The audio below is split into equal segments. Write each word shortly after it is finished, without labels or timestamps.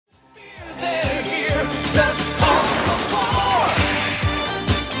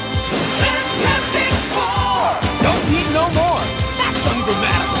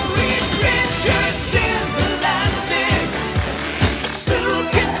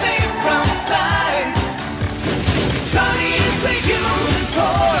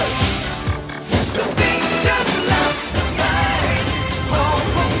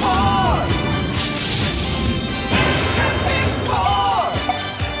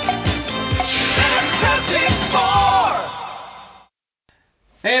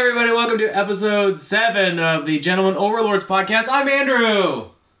Hey everybody, welcome to episode 7 of the Gentleman Overlords podcast. I'm Andrew!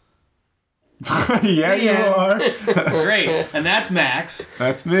 Yeah, you are. Great. And that's Max.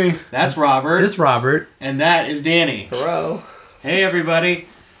 That's me. That's Robert. This Robert. And that is Danny. Hello. Hey everybody.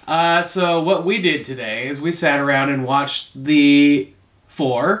 So what we did today is we sat around and watched the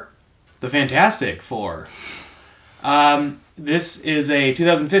Fantastic Four. This is a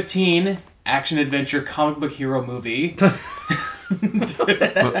 2015 action-adventure comic book hero movie.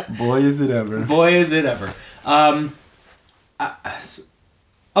 Boy, is it ever. Boy, is it ever.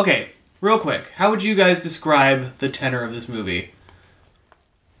 Okay, real quick. How would you guys describe the tenor of this movie?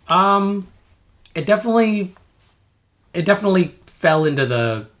 It definitely fell into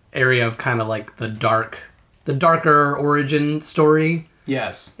the area of kind of like the darker origin story.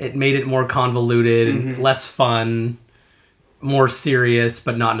 Yes. It made it more convoluted and less fun, more serious,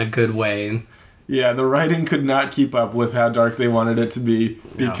 but not in a good way. Yeah, the writing could not keep up with how dark they wanted it to be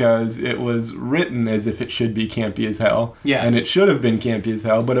because it was written as if it should be campy as hell. Yes. And it should have been campy as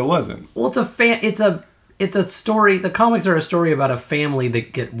hell, but it wasn't. Well, it's a story. The comics are a story about a family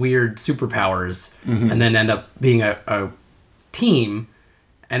that get weird superpowers and then end up being a team.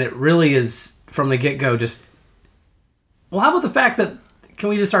 And it really is, from the get-go, just... Well, how about the fact that... Can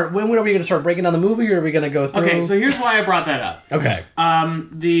we just start... When are we going to start breaking down the movie, or are we going to go through... Okay, so here's why I brought that up. Okay.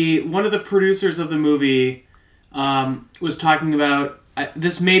 One of the producers of the movie was talking about...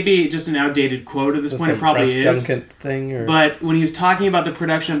 this may be just an outdated quote at this point. It probably is. Thing, or... But when he was talking about the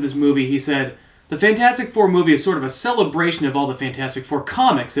production of this movie, he said, "The Fantastic Four movie is sort of a celebration of all the Fantastic Four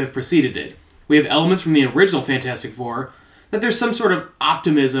comics that have preceded it. We have elements from the original Fantastic Four, that there's some sort of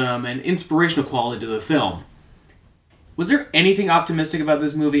optimism and inspirational quality to the film." Was there anything optimistic about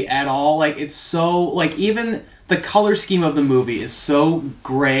this movie at all? Like, it's so... Like, even the color scheme of the movie is so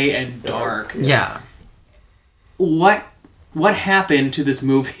gray and dark. Yeah. What happened to this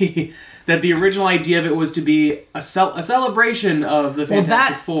movie that the original idea of it was to be a celebration of the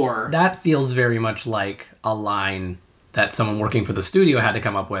Fantastic Four? That feels very much like a line that someone working for the studio had to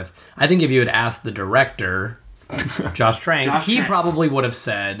come up with. I think if you had asked the director... Josh Trank, he probably would have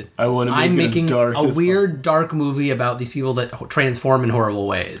said, I'm making a weird, dark movie about these people that transform in horrible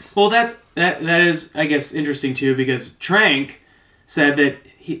ways. Well, that is, I guess, interesting, too, because Trank said that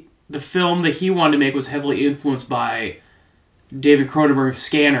the film that he wanted to make was heavily influenced by David Cronenberg's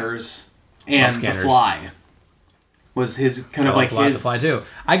Scanners and The Fly. Was his kind of like his... The Fly, too.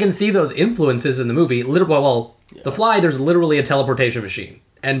 I can see those influences in the movie. The Fly, there's literally a teleportation machine.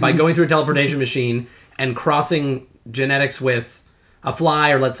 And by going through a teleportation machine... and crossing genetics with a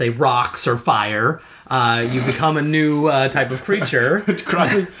fly, or let's say rocks or fire, you become a new type of creature.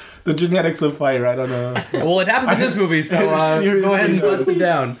 Crossing the genetics of fire, I don't know. Well, it happens in this movie, so go ahead and bust it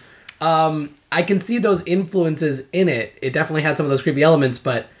down. I can see those influences in it. It definitely had some of those creepy elements,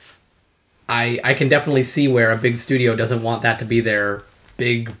 but I can definitely see where a big studio doesn't want that to be their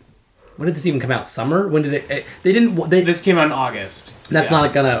big... When did this even come out? Summer? When did it... This came out in August. That's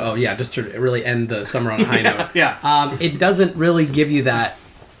not gonna... Oh, yeah, just to really end the summer on a high note. Yeah. It doesn't really give you that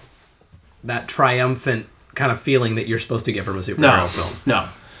triumphant kind of feeling that you're supposed to get from a superhero film. No.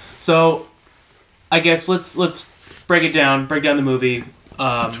 So, I guess let's break it down. Break down the movie.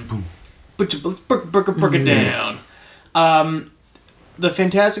 Let's break it down. The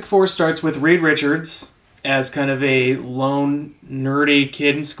Fantastic Four starts with Reed Richards as kind of a lone, nerdy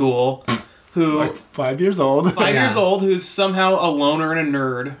kid in school who... Like 5 years old. 5 years old, who's somehow a loner and a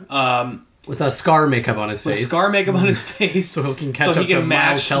nerd. With a scar makeup on his face. With scar makeup on his face. So he can catch up to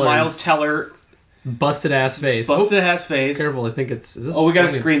match Miles Teller. Busted-ass face. Busted-ass face. Careful, I think it's... Is this we got a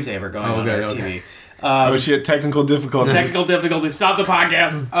screensaver going on our TV. Oh shit, technical difficulties. Technical difficulties. Stop the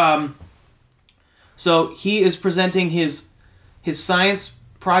podcast. So he is presenting his science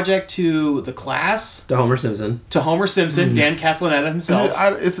project to the class. To Homer Simpson. Dan Castellaneta himself.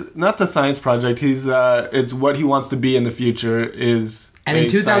 It's not the science project. It's what he wants to be in the future is... And in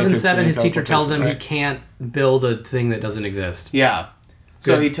 2007, his teacher tells him he can't build a thing that doesn't exist. Yeah.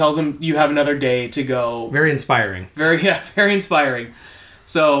 So he tells him, you have another day to go. Very inspiring. Very inspiring.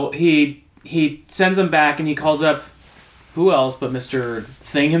 So he sends him back, and he calls up who else but Mr.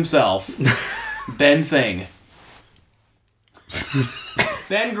 Thing himself, Ben Thing.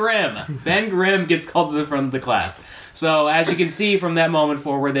 Ben Grimm. Ben Grimm gets called to the front of the class. So as you can see from that moment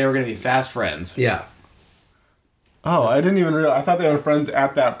forward, they were going to be fast friends. Yeah. Oh, I didn't even realize. I thought they were friends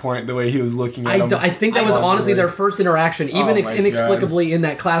at that point, the way he was looking at them. I think that was honestly their first interaction, even inexplicably in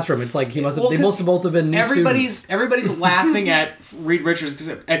that classroom. It's like they must have both have been new students. Everybody's laughing at Reed Richards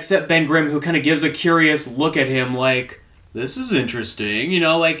except Ben Grimm, who kind of gives a curious look at him like, this is interesting,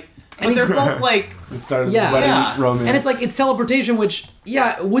 like, but And they're he's- both like, It started Yeah. budding Yeah. romance. And it's like, it's teleportation, which,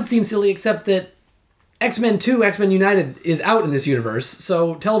 it would seem silly, except that X-Men 2, X-Men United is out in this universe,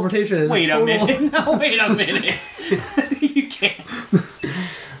 so teleportation is wait a total... a minute, no, wait a minute, you can't.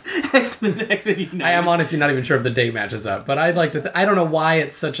 X-Men United. I am honestly not even sure if the date matches up, but I'd like to. I don't know why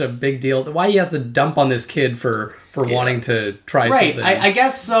it's such a big deal. Why he has to dump on this kid for wanting to try Right, something. I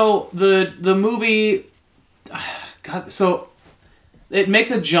guess so. The movie, God, so it makes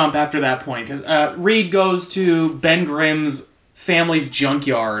a jump after that point because Reed goes to Ben Grimm's family's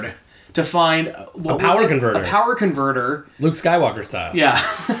junkyard to find A power converter. A power converter. Luke Skywalker style. Yeah,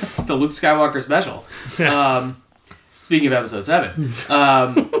 the Luke Skywalker special. Speaking of Episode 7,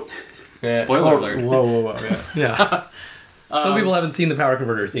 spoiler alert. Whoa, yeah. Yeah. Some people haven't seen the power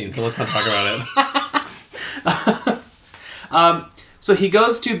converter scene, so let's not talk about it. So he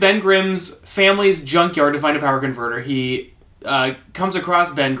goes to Ben Grimm's family's junkyard to find a power converter. He comes across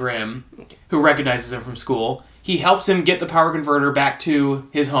Ben Grimm, who recognizes him from school. He helps him get the power converter back to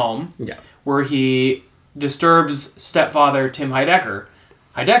his home, where he disturbs stepfather Tim Heidecker.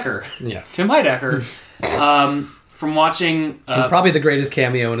 Yeah. Tim Heidecker, from watching... And probably the greatest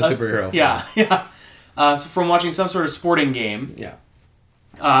cameo in a superhero film. Yeah. So from watching some sort of sporting game. Yeah.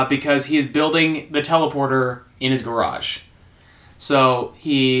 Because he is building the teleporter in his garage. So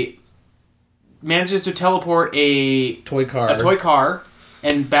he manages to teleport a Toy car,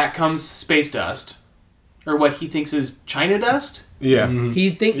 and back comes space dust. Or what he thinks is China dust? Yeah.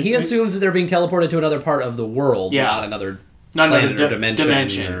 He assumes that they're being teleported to another part of the world, Yeah. not another Not planet another or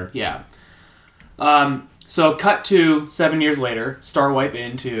dimension. Or... Yeah. So cut to 7 years later. Star wipe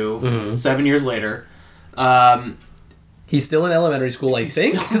into 7 years later. He's still in elementary school, I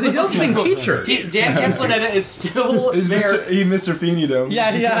think, because he's still the same teacher. Dan Castellaneta is still He's there. Mr. Feeney, though.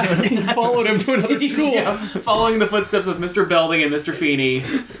 Yeah. He followed him to another He's, school. following the footsteps of Mr. Belding and Mr. Feeney.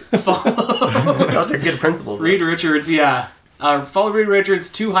 Those are good principles. though. Reed Richards, yeah. Follow Reed Richards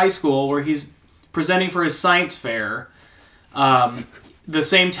to high school where he's presenting for his science fair. The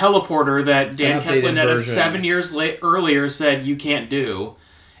same teleporter that Dan An updated Castellaneta version. 7 years earlier said you can't do.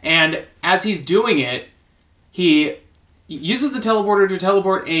 And as he's doing it, he uses the teleporter to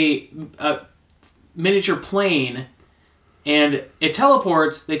teleport a miniature plane, and it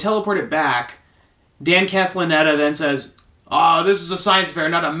teleports. They teleport it back. Dan Castellaneta then says, this is a science fair,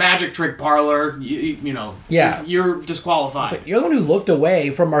 not a magic trick parlor. Yeah. You're disqualified. You're the one who looked away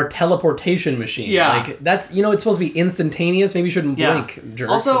from our teleportation machine. Yeah. Like, that's, it's supposed to be instantaneous. Maybe you shouldn't blink, jerk.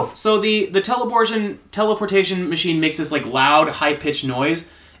 Also, so the teleportation machine makes this like loud, high-pitched noise.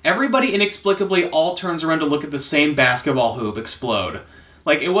 Everybody inexplicably all turns around to look at the same basketball hoop explode.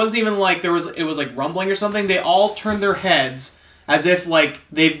 Like, it wasn't even like it was like rumbling or something. They all turned their heads as if like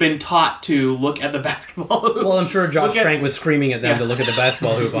they've been taught to look at the basketball hoop. Well, I'm sure Josh Look at- Trank was screaming at them to look at the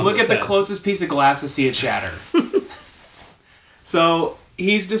basketball hoop on Look the at the set. closest piece of glass to see it shatter. So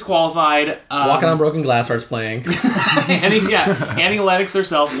he's disqualified. Walking on Broken Glass starts playing. Annie Lennox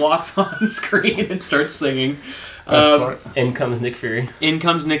herself walks on screen and starts singing. In comes Nick Fury. In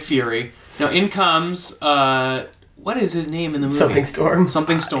comes Nick Fury. Now, in comes what is his name in the movie? Something Storm.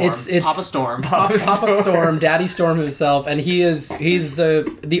 Something Storm. It's Papa Storm. Papa Storm, Daddy Storm himself, and he's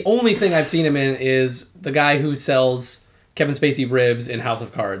the only thing I've seen him in is the guy who sells Kevin Spacey ribs in House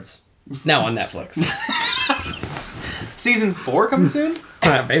of Cards. Now on Netflix. Season 4 coming soon.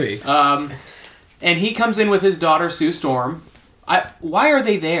 Maybe. And he comes in with his daughter Sue Storm. Why are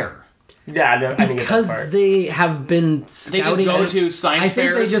they there? Yeah, I didn't get that Because part. they have been They scouting. just go to science I think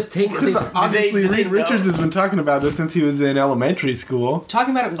fairs. they just take. Obviously, do they Reed know? Richards has been talking about this since he was in elementary school.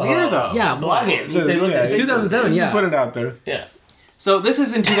 Talking about it where though? Yeah, Blogging. They look at it's 2007, yeah. Put it out there. Yeah. So this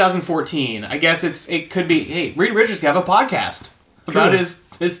is in 2014. I guess it could be. Hey, Reed Richards could have a podcast about True.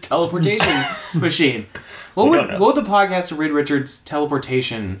 his teleportation machine. What We would don't know. what would the podcast of Reed Richards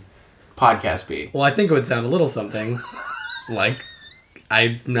teleportation podcast be? Well, I think it would sound a little something like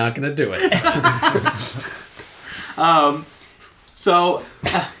I'm not gonna do it. So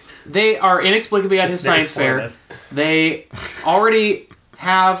they are inexplicably at his science fair. They already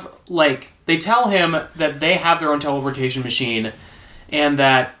have they tell him that they have their own teleportation machine, and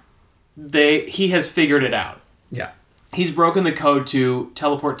that he has figured it out. Yeah, He's broken the code to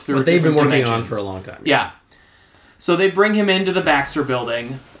teleport through. what they've been different working on dimensions. for a long time. Yeah. So they bring him into the Baxter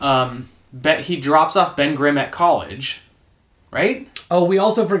building. He drops off Ben Grimm at college, right? Oh, we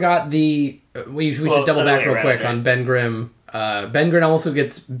also forgot we should double back real quick on Ben Grimm. Ben Grimm also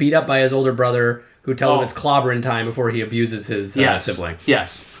gets beat up by his older brother, who tells him it's clobbering time before he abuses his sibling.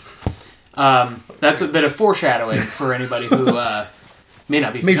 Yes. That's a bit of foreshadowing for anybody who may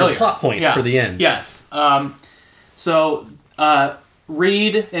not be familiar. Major plot point Yeah. for the end. Yes. So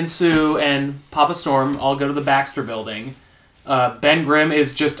Reed and Sue and Papa Storm all go to the Baxter building. Ben Grimm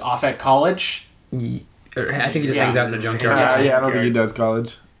is just off at college. I think he just hangs out in the junkyard. I don't think he does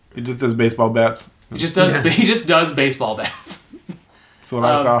college. He just does baseball bats. He just does. He just does baseball bats. That's what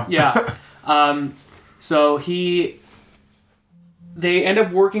I saw. Yeah. So they end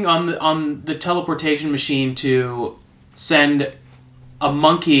up working on the teleportation machine to send a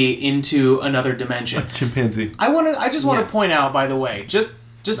monkey into another dimension. A chimpanzee. I just want to point out, by the way, just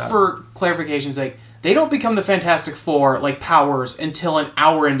for clarification's sake, they don't become the Fantastic Four like Powers until an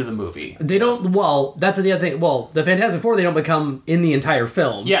hour into the movie. They don't. Well, that's the other thing. Well, the Fantastic Four they don't become in the entire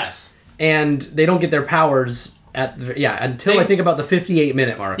film. Yes. And they don't get their powers until I think about the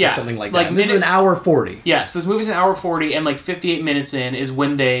 58-minute mark or something like that. This is an hour 40. Yes, this movie's an hour 40, and like 58 minutes in is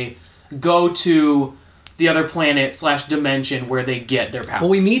when they go to the other planet / dimension where they get their powers. Well,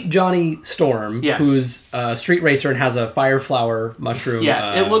 we meet Johnny Storm, Yes. who's a street racer and has a fire flower mushroom.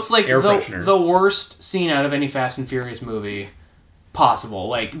 Yes, it looks like air freshener. the worst scene out of any Fast and Furious movie possible.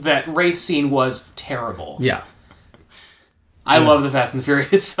 Like, that race scene was terrible. Yeah. I love the Fast and the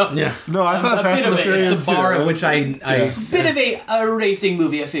Furious. So Yeah. No, I thought a Fast bit and of the it. Furious It's the bar too. at which I bit of a racing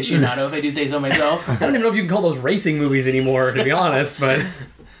movie aficionado, if I do say so myself. I don't even know if you can call those racing movies anymore, to be honest, but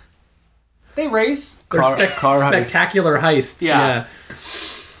They race. they're Car heist. spectacular heists. Yeah.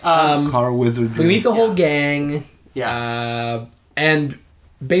 Car wizard. We meet the whole gang, Yeah. and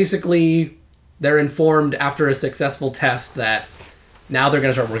basically they're informed after a successful test that now they're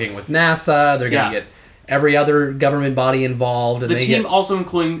going to start working with NASA. They're going to get every other government body involved. And The team also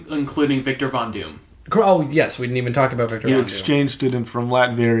including Victor Von Doom. Oh, yes, we didn't even talk about Victor He Von Doom, exchanged student from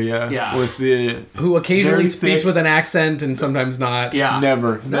Latveria with the who occasionally very speaks thick- with an accent and sometimes not. Yeah.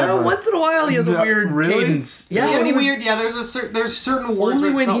 never. No, once in a while he has a No, weird really? cadence. Yeah, when he was- weird. Yeah, there's certain words only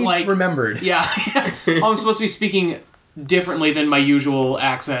where it when felt he like remembered. Yeah, I'm supposed to be speaking differently than my usual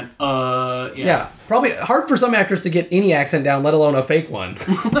accent. Yeah, probably hard for some actors to get any accent down, let alone a fake one.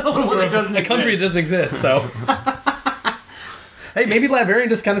 One that doesn't A country exist. doesn't exist, so. Hey, maybe Latveria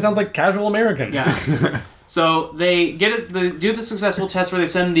just kind of sounds like casual American. Yeah. So they do the successful test where they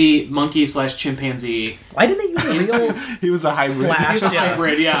send the monkey / chimpanzee. Why didn't they use a real He was a hybrid. slash? He's a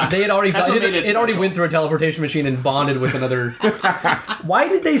hybrid, yeah. They had already That's what made it already special. went through a teleportation machine and bonded with another. Why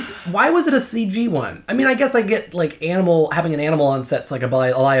was it a CG one? I mean, I guess I get like having an animal on set's like a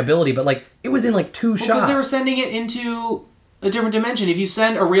liability, but like it was in like two shots. Because they were sending it into a different dimension. If you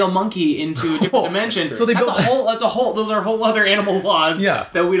send a real monkey into a different dimension, so they those are whole other animal laws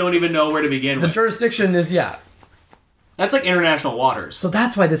that we don't even know where to begin The with. jurisdiction is That's like international waters. So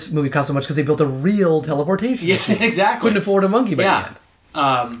that's why this movie cost so much, because they built a real teleportation machine. Exactly. Couldn't afford a monkey by the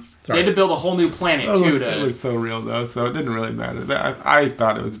end. They had to build a whole new planet It looked so real though, so it didn't really matter. I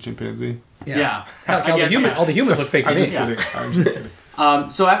thought it was a chimpanzee. Yeah. Heck, all the humans look fake to I'm me. just kidding. I'm just kidding.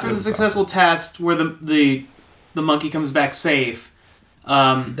 So after the successful test where the monkey comes back safe,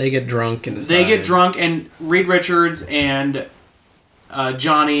 they get drunk and Reed Richards and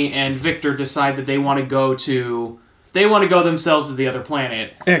Johnny and Victor decide that they want to go themselves to the other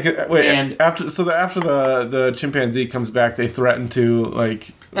planet. Yeah, wait. And after the chimpanzee comes back, they threaten to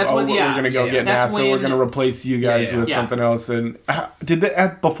like. That's when we're going to go get that's NASA. when- We're going to replace you guys with Yeah. something else. And did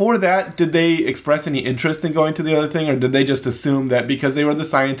they before that? Did they express any interest in going to the other thing, or did they just assume that because they were the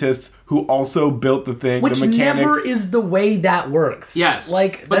scientists who also built the thing, Which the mechanics? never is the way that works. Yes.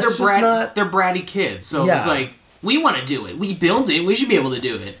 Like, but that's they're bratty kids, so Yeah. it's like, we want to do it. We build it. We should be able to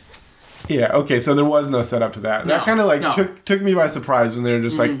do it. Yeah, okay, so there was no setup to that. No, That kind of like no. took me by surprise when they were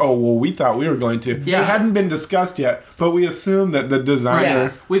just like, oh, well, we thought we were going to. Yeah. It hadn't been discussed yet, but we assumed that the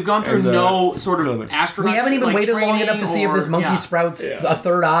designer... We've gone through and the no sort of building. astronaut We haven't even like, waited long training enough to see if this or- monkey yeah. sprouts a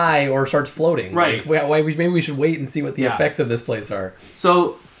third eye or starts floating. Right. Like, maybe we should wait and see what the effects of this place are.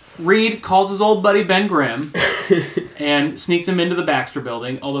 So Reed calls his old buddy Ben Grimm and sneaks him into the Baxter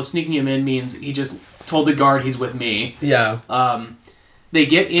building, although sneaking him in means he just told the guard he's with me. Yeah. They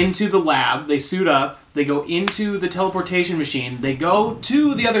get into the lab, they suit up, they go into the teleportation machine, they go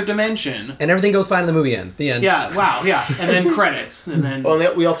to the other dimension. And everything goes fine and the movie ends. The end. Yeah, wow, yeah. And then credits. And then Well,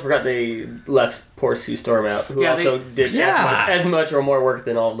 and we also forgot they left poor Sue Storm out, who Yeah, also they- did as much or more work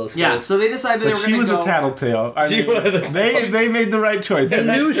than all of those yeah, fools. so they decided they But were she going to was go... a tattletale. I She mean, was a they made the right choice. They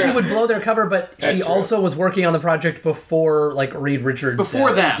knew she would blow their cover, but That's she true. also was working on the project before, like, Reed Richards.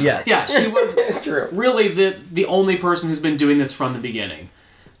 Before them. Yes. Yeah, she was True. really the only person who's been doing this from the beginning.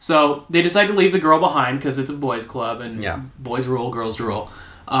 So they decide to leave the girl behind because it's a boys' club and boys rule, girls rule.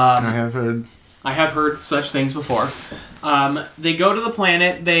 I have heard. I have heard such things before. They go to the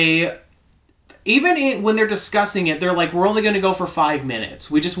planet. When they're discussing it, they're like, "We're only going to go for 5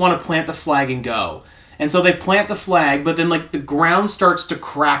 minutes. We just want to plant the flag and go." And so they plant the flag, but then like the ground starts to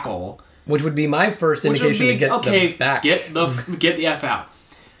crackle. Which would be my first Which would indication be, to get okay, them back. get the F out.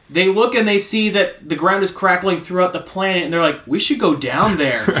 They look and they see that the ground is crackling throughout the planet, and they're like, we should go down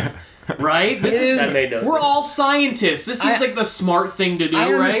there. Right? That made no We're sense. all scientists. This seems like the smart thing to do,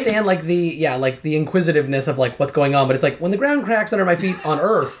 I right? understand like the inquisitiveness of like what's going on, but it's like when the ground cracks under my feet on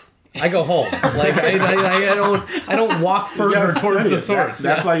Earth, I go home. Like I don't walk further gotta towards study the it. source.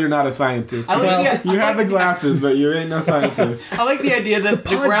 That's why you're not a scientist. I like You have the glasses, but you ain't no scientist. I like the idea that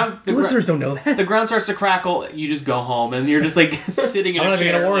the listeners don't know that. the ground starts to crackle, you just go home, and you're just like sitting in I'm a not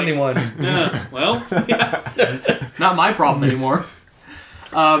even chair. gonna warn like, anyone. Well, yeah. Not my problem anymore.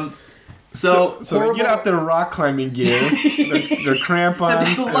 So they get out their rock climbing gear, their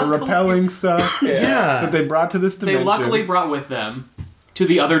crampons, their rappelling stuff Yeah. that they brought to this they dimension. luckily brought with them to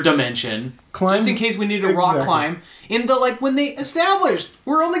the other dimension, just in case we needed a rock Exactly. climb. In the when they established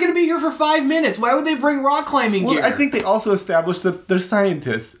we're only going to be here for 5 minutes, why would they bring rock climbing Well, gear? I think they also established that they're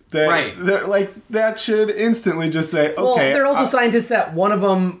scientists. That Right. They're like that should instantly just say, okay. Well, they're also scientists that one of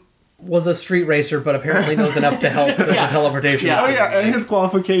them was a street racer, but apparently knows enough to help with Yeah. the teleportation. Yeah. Oh system. yeah, and his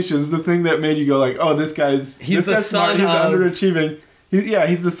qualifications, the thing that made you go like, oh, this guy's He's the guy's smart, son he's of- underachieving.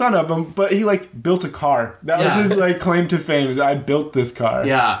 He's the son of him, but he like built a car. That Yeah. was his like claim to fame. Is I built this car.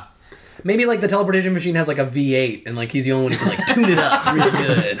 Yeah. Maybe like the teleportation machine has like a V8, and like he's the only one who can like tune it up real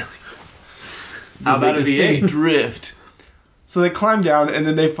good. How about a Make this thing V8? drift? So they climb down, and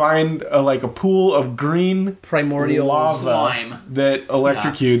then they find a pool of green Primordial lava slime. that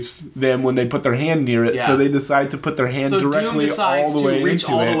electrocutes them when they put their hand near it. Yeah. So they decide to put their hand So Doom directly decides all the way to reach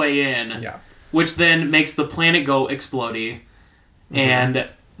into all it. the way in, Yeah. which then makes the planet go explodey, and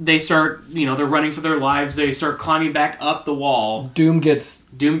they start, they're running for their lives. They start climbing back up the wall. Doom gets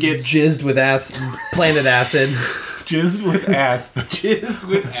Doom gets jizzed with planet acid. Jizzed with ass. jizz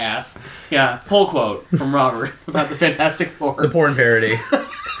with ass. Yeah, pull quote from Robert about the Fantastic Four. The porn parody.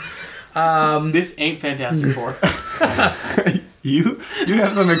 This ain't Fantastic Four. You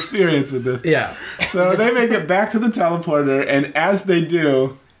have some experience with this. Yeah. So they make it back to the teleporter, and as they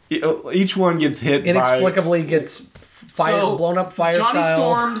do, each one gets hit Inexplicably gets blown up fire Johnny style.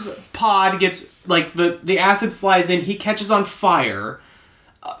 Storm's pod gets the acid flies in. He catches on fire.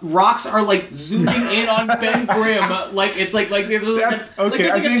 Rocks are zooming in on Ben Grimm. It's like there's That's- okay,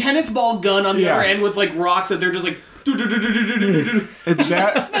 there's I a think- tennis ball gun on the Yeah. other end with rocks that they're just like.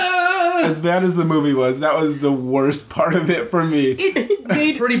 As bad as the movie was, that was the worst part of it for me. It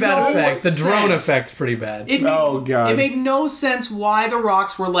made Pretty bad no effect. The drone sense. effect's pretty bad. It made, Oh, God. It made no sense why the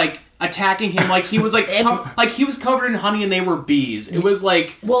rocks were attacking him like he was he was covered in honey and they were bees. It was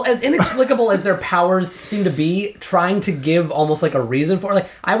like Well, as inexplicable as their powers seem to be, trying to give almost a reason for it,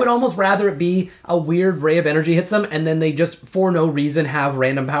 I would almost rather it be a weird ray of energy hits them and then they just for no reason have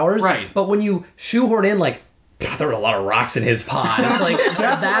random powers. Right. But when you shoehorn in God, there were a lot of rocks in his pod. It's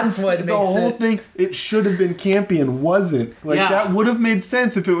that's what the makes whole it. thing. It should have been campy and wasn't. Yeah. That would have made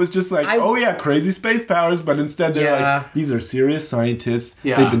sense if it was just oh yeah, crazy space powers. But instead they're Yeah. these are serious scientists.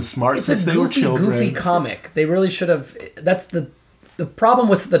 Yeah. They've been smart It's a since they were children. goofy comic. They really should have. That's the problem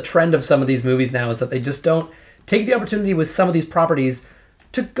with the trend of some of these movies now is that they just don't take the opportunity with some of these properties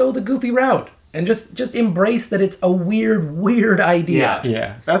to go the goofy route and just embrace that it's a weird idea.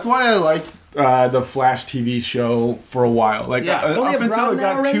 Yeah, that's why I liked the Flash TV show for a while. Yeah. Don't they up have until Grodd it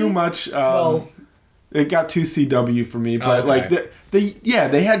now got too already? much. Well- It got too CW for me. But Okay.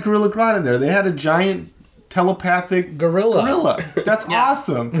 they had Gorilla Grodd in there. They had a giant telepathic Gorilla. That's Yeah.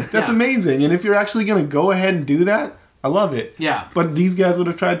 awesome. That's Yeah. amazing. And if you're actually gonna go ahead and do that, I love it. Yeah. But these guys would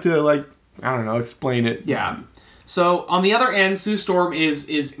have tried to I don't know, explain it. Yeah. So on the other end, Sue Storm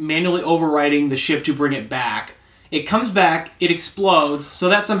is manually overriding the ship to bring it back. It comes back, it explodes, so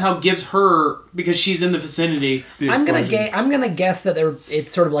that somehow gives her, because she's in the vicinity. I'm gonna guess that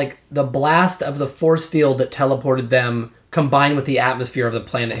it's sort of like the blast of the force field that teleported them combined with the atmosphere of the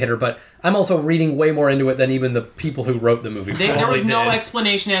planet hit her, but I'm also reading way more into it than even the people who wrote the movie. There was no did.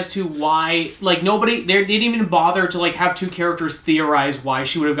 explanation as to why, nobody, they didn't even bother to, have two characters theorize why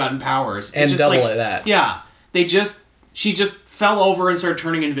she would have gotten powers. It's And just double it that. Yeah. She just fell over and started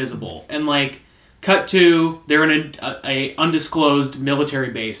turning invisible. And, cut to, they're in a undisclosed military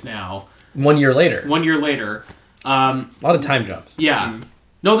base now. 1 year later. 1 year later. A lot of time jumps. Yeah.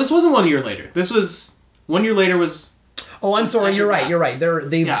 No, this wasn't 1 year later. This was 1 year later was. Oh, I'm sorry. You're right. that. You're right.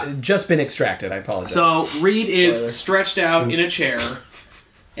 They've Yeah. just been extracted. I apologize. So Reed Spoiler. is stretched out in a chair,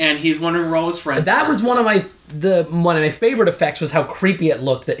 and he's wondering where all his friends That are. was one of my favorite effects was how creepy it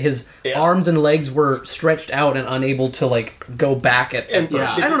looked that his arms and legs were stretched out and unable to like go back at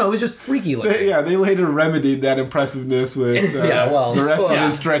first. Yeah. I don't know, it was just freaky looking. They later remedied that impressiveness with the rest of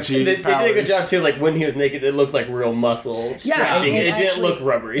his stretchy They powers. did a good job too. Like when he was naked, it looked like real muscle stretching. and It didn't actually, look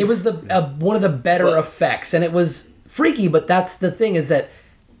rubbery. It was the one of the better effects, and it was freaky. But that's the thing is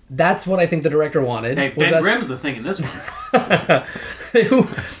that's what I think the director wanted. Hey, was Ben us- Grimm's the thing in this one.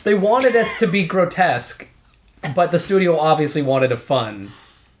 they wanted us to be grotesque, but the studio obviously wanted a fun.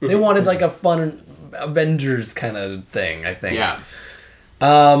 They wanted like a fun Avengers kind of thing, I think. Yeah.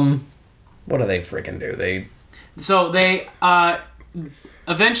 What do they freaking do? So they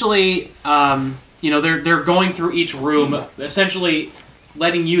eventually, they're going through each room, essentially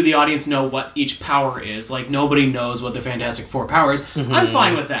letting you, the audience, know what each power is. Like, nobody knows what the Fantastic Four power is. Mm-hmm. I'm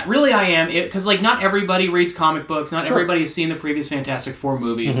fine with that. Really, I am. Because, like, not everybody reads comic books. Not everybody has seen the previous Fantastic Four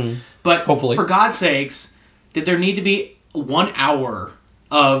movies. But, Hopefully. for God's sakes, did there need to be 1 hour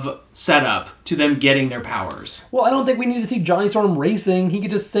of setup to them getting their powers? Well, I don't think we need to see Johnny Storm racing. He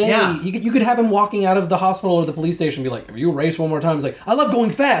could just say, you could have him walking out of the hospital or the police station and be like, if you race one more time, it's like, I love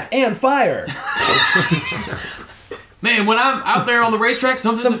going fast and fire. Man, when I'm out there on the racetrack,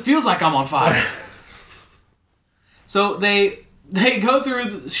 sometimes it feels like I'm on fire. So they go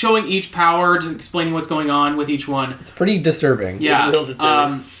through showing each power, just explaining what's going on with each one. It's pretty disturbing. Yeah. It's real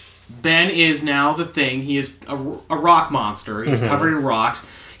disturbing. Ben is now the Thing. He is a rock monster. He's covered in rocks.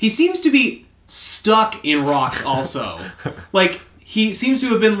 He seems to be stuck in rocks also. Like, he seems to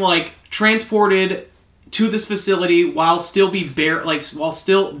have been, like, transported to this facility while still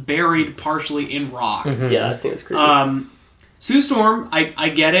buried partially in rock. Yeah, I think it's creepy. Sue Storm, I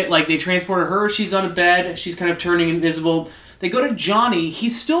get it. Like, they transported her. She's on a bed. She's kind of turning invisible. They go to Johnny.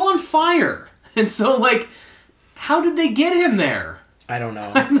 He's still on fire. And so, like, how did they get him there? I don't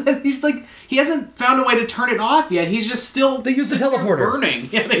know. He's like, he hasn't found a way to turn it off yet. He's just still... They used the teleporter. Burning.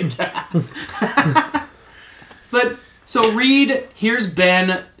 Yeah, they But, so Reed hears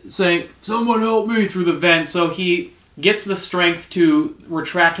Ben saying, someone help me, through the vent. So he gets the strength to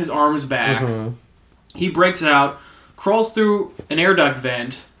retract his arms back. He breaks out, crawls through an air duct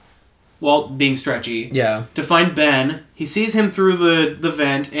vent while being stretchy to find Ben. He sees him through the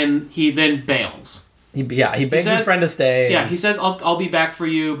vent, and he then bails. He begs his friend to stay. Yeah, he says, I'll be back for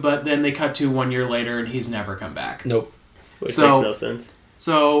you, but then they cut to 1 year later, and he's never come back. Nope. Which makes no sense.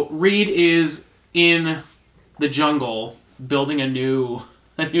 So Reed is in the jungle building trying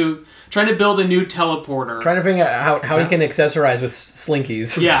to build a new teleporter. Trying to figure out how he can accessorize with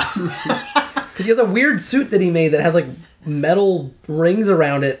slinkies. Yeah. Because he has a weird suit that he made that has like metal rings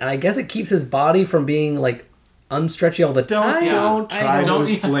around it. I guess it keeps his body from being like unstretchy all the time. Don't try to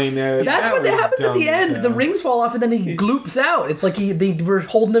explain it. That's what happens at the end. Yeah. The rings fall off and then he gloops out. It's like they were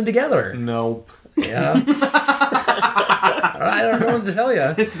holding them together. Nope. Yeah. I don't know what to tell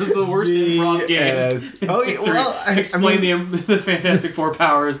you. This is the worst improv game. Yes. Oh, well, Explain the Fantastic Four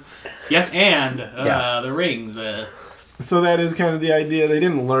powers. Yes, and the rings. So that is kind of the idea. They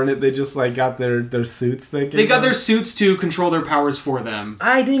didn't learn it. They just like got their suits. They got their suits to control their powers for them.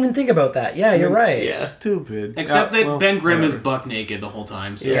 I didn't even think about that. Yeah, you're right. Yeah. Stupid. Except that Ben Grimm is buck naked the whole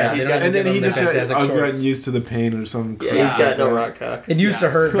time. So Yeah, And then he just said, Fantastic I've shorts. gotten used to the pain or something. Yeah, he's got no rock cock. It used to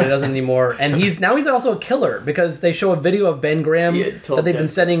hurt, but it doesn't anymore. And he's also a killer because they show a video of Ben Grimm that they've been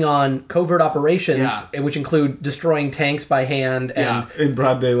sending on covert operations, which include destroying tanks by hand and in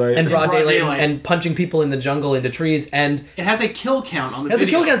broad daylight. and punching people in the jungle into trees. And it has a kill count on the it has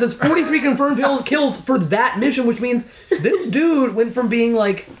video. a kill count. It says 43 confirmed kills for that mission, which means this dude went from being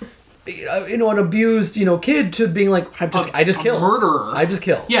like, an abused, kid to being like, I just killed. Murderer. I just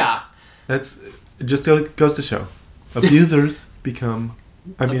killed. Yeah. It just goes to show. Abusers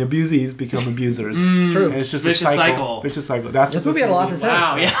abusees become abusers. True. And it's just Vicious a cycle. cycle. Vicious cycle. That's This what movie had a lot to say.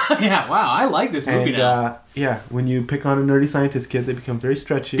 Wow. Yeah. Wow. I like this movie now. When you pick on a nerdy scientist kid, they become very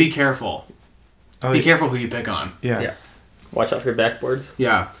stretchy. Be careful. Oh, Be careful who you pick on. Yeah. Watch out for backboards.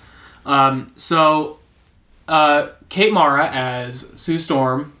 Yeah. So Kate Mara as Sue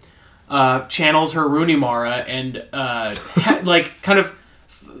Storm channels her Rooney Mara and kind of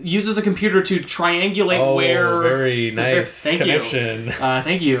uses a computer to triangulate where. Very nice Thank connection. you.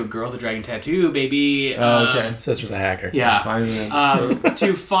 Thank you, Girl with the Dragon Tattoo, baby. Okay. Sister's a hacker. Yeah. Fine,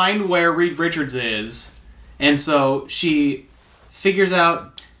 To find where Reed Richards is, and so she figures out.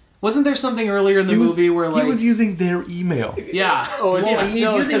 Wasn't there something earlier in the movie where he was using their email? Yeah. Oh, is He's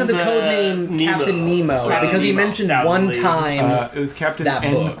using the code name Captain Nemo because he mentioned Thousand one Leagues. time. It was Captain That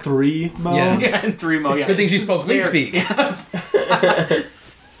book. N3 Mo. Yeah. Yeah, and 3 Mo. Yeah. Good thing she spoke lead speak.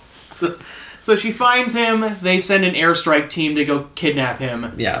 So she finds him. They send an airstrike team to go kidnap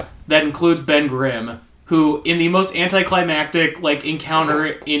him. Yeah. That includes Ben Grimm, who, in the most anticlimactic encounter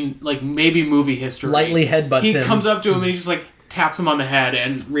in maybe movie history, Lightly headbutts him. He comes up to him and he just taps him on the head,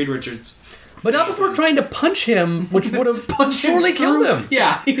 and Reed Richards. But not before trying to punch him, which would have surely killed him.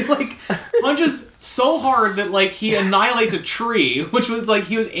 Yeah, he punches so hard that he annihilates a tree, which was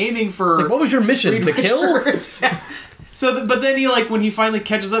he was aiming for. What was your mission? Reed To kill? Yeah. So, but then he when he finally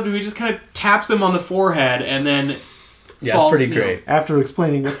catches up to him, he just kind of taps him on the forehead, and then. Yeah, falls, it's pretty great. After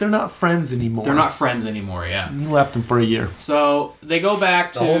explaining that they're not friends anymore. They're not friends anymore. Yeah. He left him for a year. So they go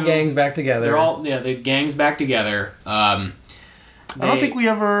back to the whole gang's back together. The gang's back together. I don't think we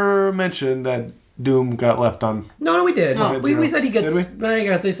ever mentioned that Doom got left on. No, we did. No. We said he gets. Did I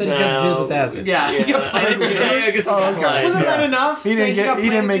guess they said he got jizz with acid. Yeah. I guess we got okay. Wasn't Yeah. that enough? He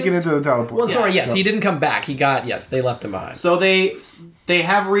didn't make it into the teleport. Well, sorry, yes, So- he didn't come back. They left him behind. So they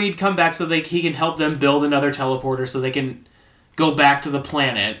have Reed come back so he can help them build another teleporter so they can go back to the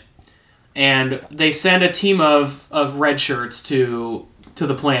planet. And they send a team of red shirts to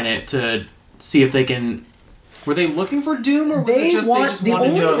the planet to see if they can. Were they looking for Doom, or was it just they just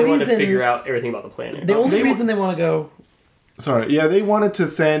wanted wanted to? to figure out everything about the planet. The only reason they want to go. Sorry, yeah, they wanted to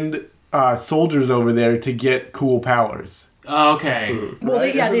send soldiers over there to get cool powers. Okay. Well,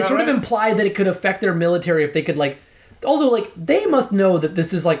 Right? they Isn't that sort of right? implied that it could affect their military if they could Also, they must know that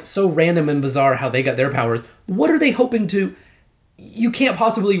this is so random and bizarre how they got their powers. What are they hoping to? You can't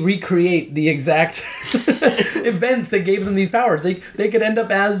possibly recreate the exact events that gave them these powers. They could end up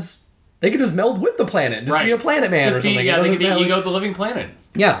as. They could just meld with the planet, just be a planet man or something. They could be Ego the Living Planet.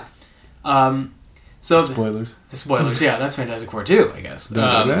 Yeah. So Spoilers. The spoilers, yeah, that's Fantastic Four too, I guess.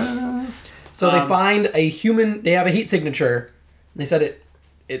 So they find a human. They have a heat signature. They said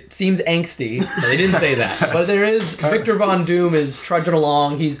it seems angsty. No, they didn't say that, but there is Victor Von Doom is trudging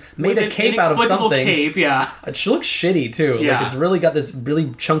along. He's made a cape out of something. Cape, yeah. It looks shitty too. Yeah. It's really got this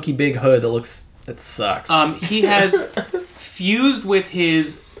really chunky big hood that sucks. He has fused with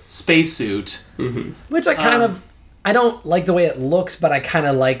his spacesuit. Which I kind of. I don't like the way it looks, but I kind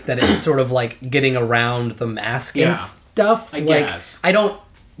of like that it's sort of getting around the mask and stuff. I guess. I don't.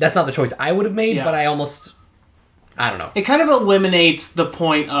 That's not the choice I would have made, Yeah. but I don't know. It kind of eliminates the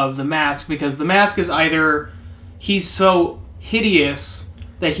point of the mask, because the mask is either he's so hideous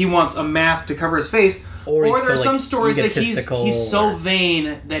that he wants a mask to cover his face, Or he's there's so, some stories that egotistical he's so or-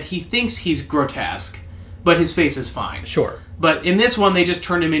 vain that he thinks he's grotesque, but his face is fine. Sure. But in this one, they just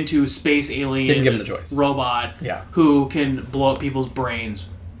turned him into space alien. Didn't give him the choice. Robot. Yeah. Who can blow up people's brains.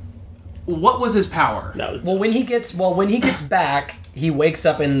 What was his power? That was Well, when he gets back, he wakes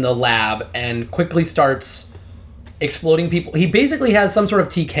up in the lab and quickly starts exploding people. He basically has some sort of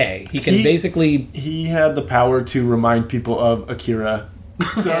TK. He can basically He had the power to remind people of Akira.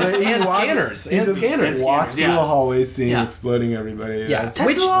 So and scanners. He just scanners, walks through yeah. the hallway, seeing Yeah. exploding everybody. yeah, That's-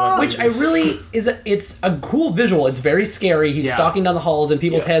 which I really it's a cool visual. It's very scary. He's Yeah. stalking down the halls and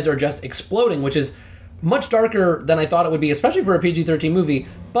people's Yeah. heads are just exploding, which is much darker than I thought it would be, especially for a PG-13 movie.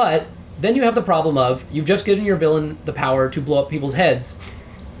 But then you have the problem of you've just given your villain the power to blow up people's heads.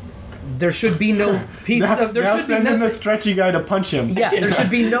 There should be no piece Now, of there now should be send in nothing. the stretchy guy to punch him. Yeah, there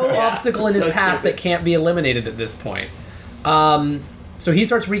should be no obstacle in his so path stupid. that can't be eliminated at this point. So he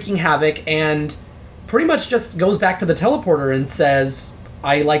starts wreaking havoc and pretty much just goes back to the teleporter and says,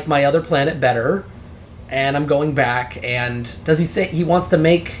 I like my other planet better, and I'm going back. And does he say he wants to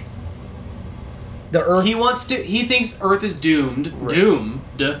make the Earth... He thinks Earth is doomed. Doomed.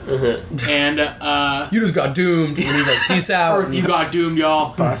 And, You just got doomed. And he's like, peace out. Earth, you got doomed,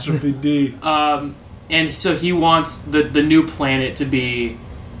 y'all. Apostrophe D. And so he wants the new planet to be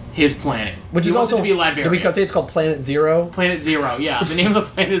his planet. Which he is wants also... it to be Latveria. Did we say it's called Planet Zero? Planet Zero, yeah. The name of the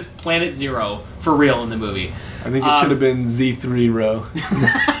planet is Planet Zero, for real in the movie. I think it should have been Z3 row.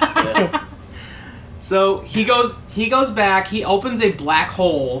 So he goes back, he opens a black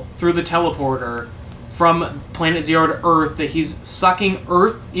hole through the teleporter from Planet Zero to Earth that he's sucking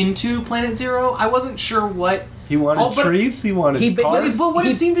Earth into Planet Zero. I wasn't sure what... He wanted Oh, but- trees. He wanted He ba- cars. But what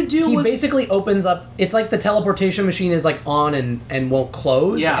it seemed to do he was... basically opens up. It's like the teleportation machine is on and won't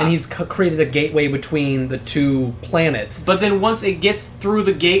close. Yeah. And he's created a gateway between the two planets. But then once it gets through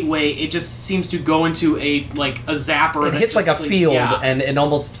the gateway, it just seems to go into a zapper. It that hits just, like a field, yeah. and it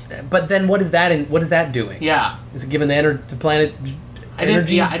almost. But then what is that? What is that doing? Yeah. Is it giving the planet I didn't.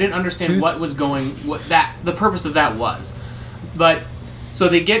 energy? Yeah, I didn't understand juice? what was going. The purpose of that was, but so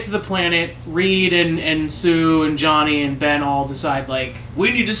they get to the planet. Reed and Sue and Johnny and Ben all decide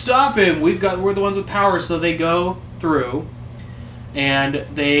we need to stop him. We're the ones with power. So they go through, and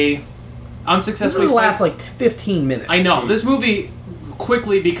they unsuccessfully. This is the last like 15 minutes. I know this movie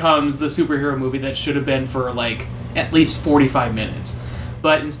quickly becomes the superhero movie that should have been for like at least 45 minutes,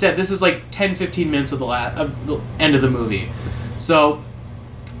 but instead this is like 10-15 minutes of the end of the movie. So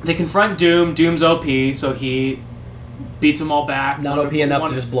they confront Doom. Doom's OP, so he beats them all back. Not OP enough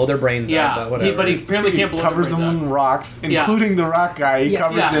to just blow their brains out, but whatever. But he apparently can't blow covers their them brains in out. rocks, including the rock guy. He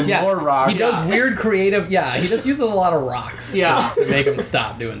covers in more rocks. He does weird creative, he just uses a lot of rocks to make him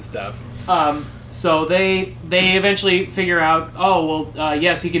stop doing stuff. So they eventually figure out,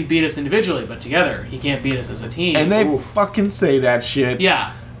 yes, he can beat us individually, but together he can't beat us as a team. And they fucking say that shit.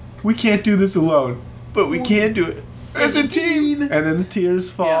 Yeah. We can't do this alone, but we can do it as a team. And then the tears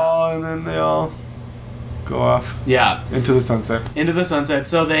fall, and then they all go off. Yeah. Into the sunset. Into the sunset.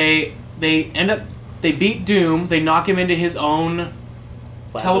 So they beat Doom. They knock him into his own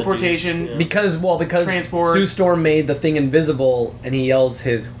teleportation. Yeah. Because transport. Sue Storm made the thing invisible, and he yells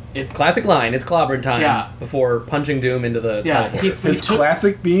his classic line, "It's clobbering time," before punching Doom into the teleporter. His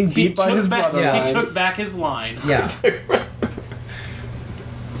classic being beat by his brother line. He took back his line. Yeah.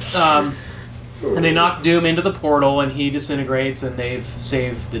 And they knock Doom into the portal, and he disintegrates, and they've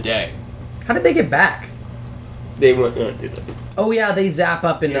saved the day. How did they get back? They won't do that. Oh yeah, they zap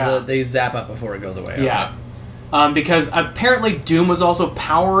up they zap up before it goes away. Okay. Yeah. Because apparently Doom was also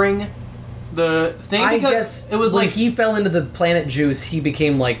powering the thing. I because guess it was when like he fell into the planet juice, he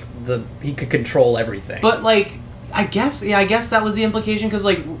became like he could control everything. But like, I guess that was the implication, because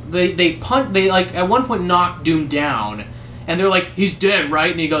like they like at one point knocked Doom down, and they're like, he's dead, right?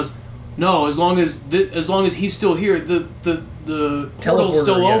 And he goes, no, as long as he's still here, the portal's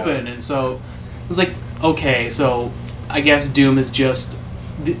still open. And so it was like, okay, so I guess Doom is just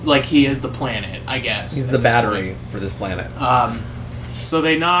like he is the planet, I guess. He's the battery for this planet. So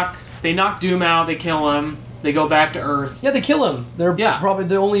they knock Doom out, they kill him, they go back to Earth. Yeah, they kill him. They're probably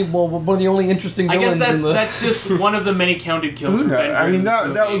the only one of the only interesting villains. I guess that's just one of the many counted kills. I mean,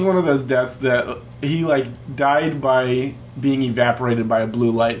 that was one of those deaths that he like died by being evaporated by a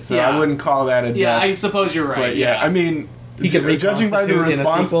blue light. So I wouldn't call that a death. Yeah, I suppose you're right. But I mean, he can judging by the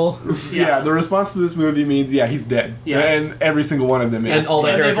response. The response to this movie means he's dead. Yes. And every single one of them is. And all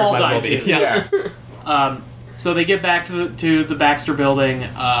the characters all might as well died be. too. Yeah. So they get back to the Baxter building.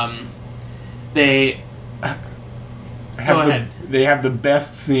 They They have the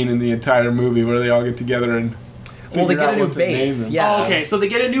best scene in the entire movie where they all get together and figure out what to name them. Yeah. Oh, okay, so they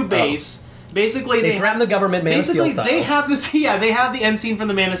get a new base. Basically, they threaten the government. Man of Steel style. They have this. Yeah, they have the end scene from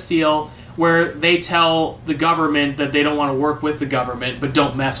the Man of Steel where they tell the government that they don't want to work with the government, but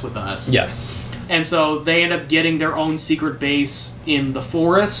don't mess with us. Yes. And so they end up getting their own secret base in the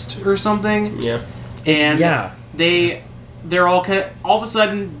forest or something. Yeah. And they're all of a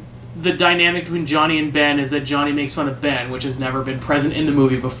sudden, the dynamic between Johnny and Ben is that Johnny makes fun of Ben, which has never been present in the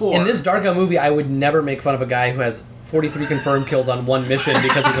movie before. In this Darko movie, I would never make fun of a guy who has 43 confirmed kills on one mission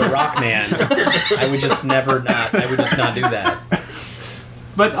because he's a rock man. I would just not do that.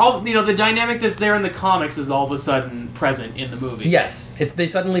 But the dynamic that's there in the comics is all of a sudden present in the movie. Yes, they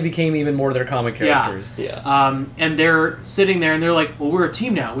suddenly became even more their comic characters. Yeah. And they're sitting there and they're like, "Well, we're a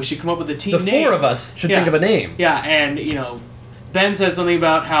team now. We should come up with a team name." The four of us should think of a name. Yeah, and Ben says something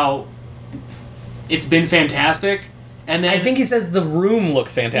about how it's been fantastic, and then I think he says the room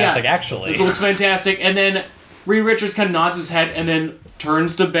looks fantastic. Yeah, actually, it looks fantastic, and then Reed Richards kind of nods his head and then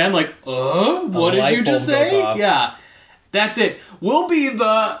turns to Ben like, what did you just say?" Yeah. That's it. We'll be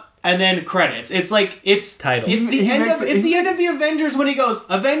and then credits. It's like title. It's the end of the Avengers when he goes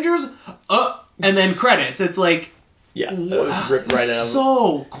Avengers, and then credits. It's like that was ripped right out.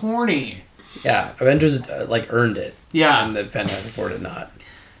 So corny. Yeah, Avengers earned it. Yeah, and the Fantastic Four did not.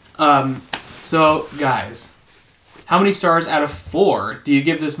 So guys, how many stars out of 4 do you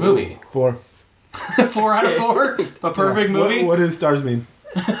give this movie? 4. 4 out of 4. A perfect movie. What does stars mean?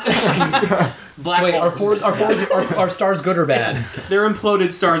 Black holes. Are stars good or bad? They're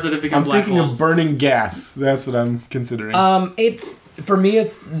imploded stars that have become black holes. I'm thinking of burning gas. That's what I'm considering. For me,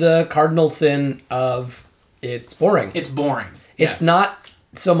 it's the cardinal sin of it's boring. It's boring. It's not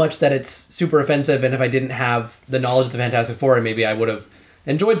so much that it's super offensive, and if I didn't have the knowledge of the Fantastic Four, maybe I would have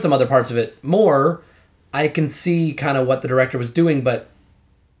enjoyed some other parts of it more. I can see kind of what the director was doing, but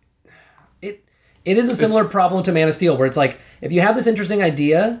it is a similar problem to Man of Steel, where it's like, if you have this interesting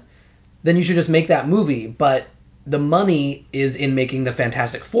idea, then you should just make that movie, but the money is in making the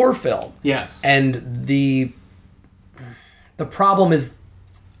Fantastic Four film. Yes. And the problem is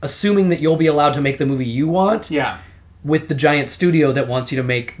assuming that you'll be allowed to make the movie you want. Yeah. With the giant studio that wants you to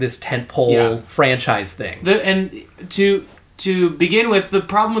make this tentpole franchise thing. To begin with, the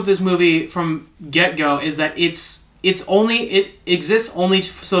problem with this movie from get-go is that it's it exists only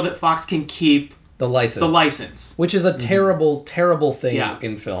so that Fox can keep The license. the license. Which is a terrible, terrible thing Yeah.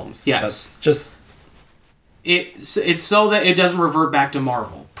 in films. Yes. That's just... It's so that it doesn't revert back to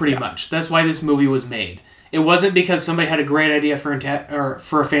Marvel, pretty much. That's why this movie was made. It wasn't because somebody had a great idea for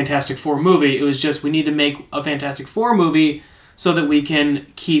a Fantastic Four movie. It was just, we need to make a Fantastic Four movie so that we can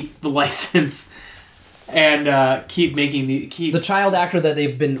keep the license and keep making The child actor that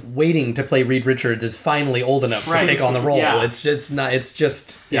they've been waiting to play Reed Richards is finally old enough to take on the role. Yeah. It's just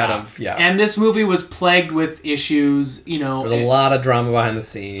out of... Yeah. And this movie was plagued with issues, There's a lot of drama behind the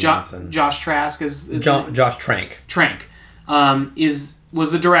scenes. Josh Trask is Josh Trank. Trank was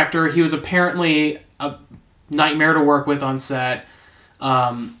the director. He was apparently a nightmare to work with on set.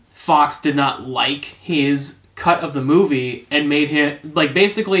 Fox did not like his cut of the movie and made him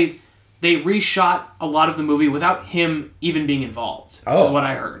basically they reshot a lot of the movie without him even being involved. Is what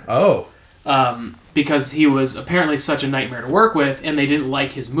I heard. Oh. Because he was apparently such a nightmare to work with, and they didn't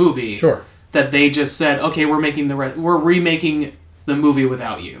like his movie. Sure. That they just said, okay, we're remaking the movie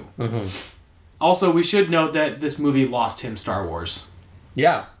without you. Mm-hmm. Also, we should note that this movie lost him Star Wars.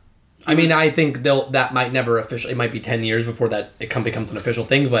 Yeah. I think that might never officially... It might be 10 years before that it becomes an official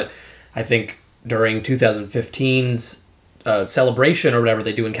thing, but I think during 2015's celebration or whatever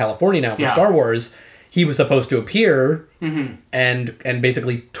they do in California now for Star Wars, he was supposed to appear and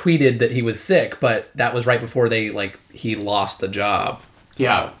basically tweeted that he was sick, but that was right before he lost the job. So,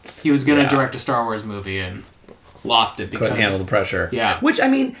 yeah. He was going to direct a Star Wars movie and lost it because... Couldn't handle the pressure. Yeah. Which,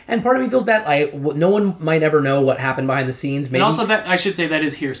 and part of me feels bad. No one might ever know what happened behind the scenes. Maybe. And also, that I should say that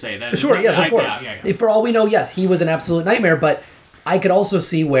is hearsay. That is sure, yes, of course. Yeah. For all we know, yes, he was an absolute nightmare, but I could also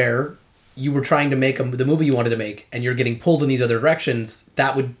see where you were trying to make the movie you wanted to make, and you're getting pulled in these other directions.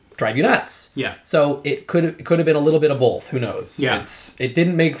 That would drive you nuts. Yeah. So it could have been a little bit of both. Who knows? Yeah. It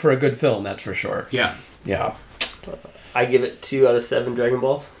didn't make for a good film, that's for sure. Yeah. Yeah. I give it 2 out of 7 Dragon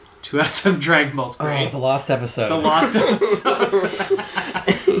Balls. 2 out of 7 Dragon Balls. Great. Oh, the lost episode. The lost episode.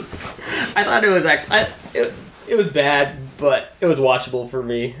 I thought it was actually... It was bad, but it was watchable for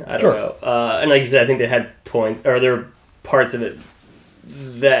me. I don't know. And like you said, I think they had there were parts of it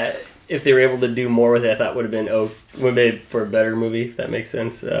that if they were able to do more with it, I thought would have been made for a better movie, if that makes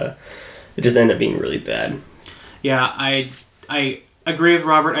sense. It just ended up being really bad. Yeah, I agree with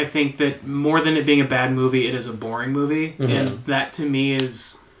Robert. I think that more than it being a bad movie, it is a boring movie, and that to me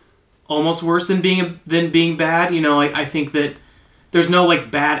is almost worse than being bad. I think that there's no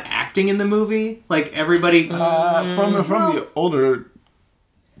bad acting in the movie. Everybody from the older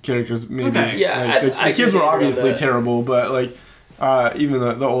characters, maybe. Okay. Yeah, the kids were obviously terrible, but even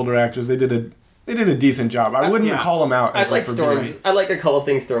the older actors, they did a decent job. I wouldn't call them out. I like Storm. I like a couple of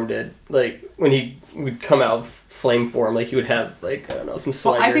things Storm did. When he would come out of flame form, he would have I don't know, some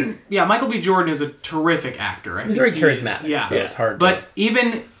swagger. Well, I think Michael B. Jordan is a terrific actor. He's very charismatic. So it's hard. But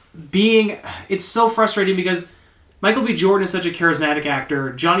even it's so frustrating because Michael B. Jordan is such a charismatic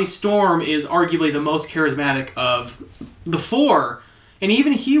actor. Johnny Storm is arguably the most charismatic of the four, and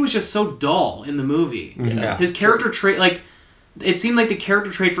even he was just so dull in the movie. Yeah. His character trait, it seemed like the character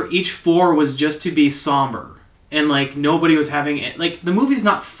trait for each four was just to be somber, and nobody was having it. The movie's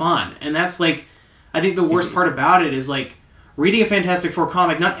not fun, and that's I think the worst part about it is reading a Fantastic Four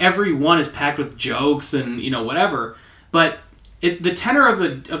comic. Not every one is packed with jokes and whatever, but the tenor of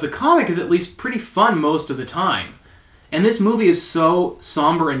the comic is at least pretty fun most of the time. And this movie is so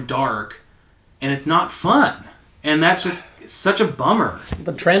somber and dark, and it's not fun. And that's just such a bummer.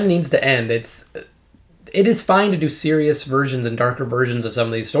 The trend needs to end. It is fine to do serious versions and darker versions of some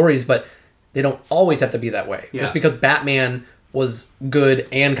of these stories, but they don't always have to be that way. Yeah. Just because Batman was good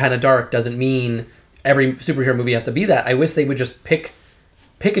and kind of dark doesn't mean every superhero movie has to be that. I wish they would just pick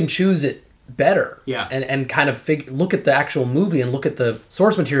and choose it better. Yeah. And kind of look at the actual movie and look at the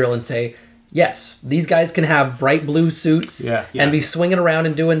source material and say, yes, these guys can have bright blue suits and be swinging around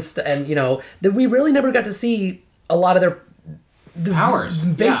and doing that we really never got to see a lot of their powers.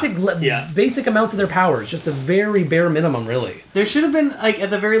 Basic amounts of their powers, just the very bare minimum, really. There should have been at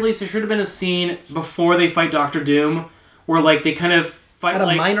the very least there should have been a scene before they fight Doctor Doom where they kind of fight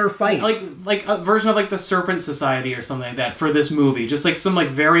a minor fight, like a version of the Serpent Society or something like that for this movie, just some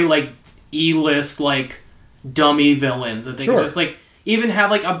very E-list dummy villains that they could just even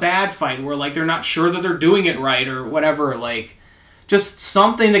have a bad fight where they're not sure that they're doing it right or whatever, just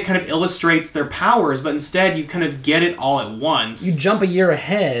something that kind of illustrates their powers, but instead you kind of get it all at once. You jump a year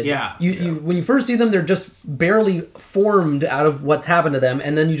ahead. Yeah. You when you first see them, they're just barely formed out of what's happened to them,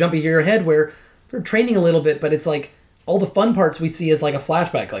 and then you jump a year ahead where they're training a little bit, but it's all the fun parts we see as like a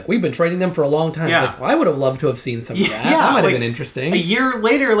flashback. Like, we've been training them for a long time. Yeah. It's like, well, I would have loved to have seen some of that. Yeah, That might like, have been interesting. A year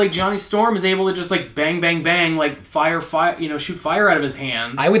later, like Johnny Storm is able to just like bang, bang, bang, like fire, shoot fire out of his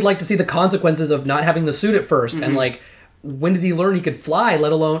hands. I would like to see the consequences of not having the suit at 1st and like, when did he learn he could fly,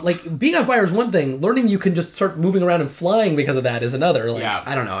 let alone, like, being on fire is one thing. Learning you can just start moving around and flying because of that is another. Like, Yeah.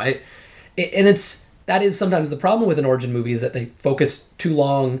 I don't know. That is sometimes the problem with an origin movie is that they focus too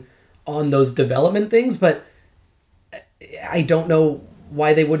long on those development things, but I don't know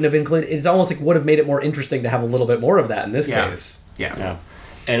why they wouldn't have included. It's almost like would have made it more interesting to have a little bit more of that in this case. Yeah.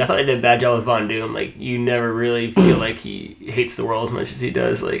 And I thought they did a bad job with Von Doom. Like, you never really feel like he hates the world as much as he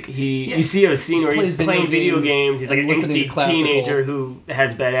does. Like, you see a scene where he's playing video games. He's like an listening to angsty classical. teenager who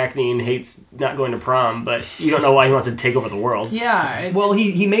has bad acne and hates not going to prom, but you don't know why he wants to take over the world. Yeah. Well,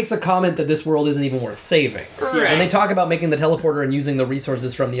 he makes a comment that this world isn't even worth saving. Right. When they talk about making the teleporter and using the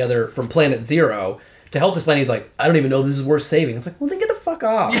resources from Planet Zero to help this planet, he's like, I don't even know if this is worth saving. It's like, well, then get the fuck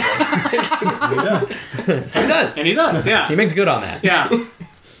off. So he does. And he does, yeah. He makes good on that. Yeah.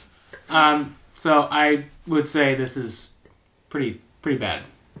 So I would say this is pretty bad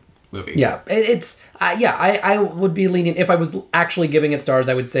movie. Yeah, I would be lenient. If I was actually giving it stars,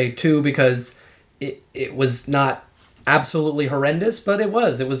 I would say 2 because it was not absolutely horrendous, but it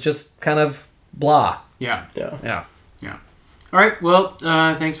was just kind of blah. Yeah. Yeah. All right. Well,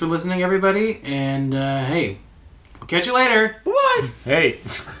 thanks for listening, everybody, and hey, we'll catch you later. What? Hey.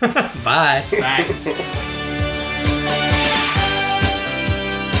 Bye. Bye.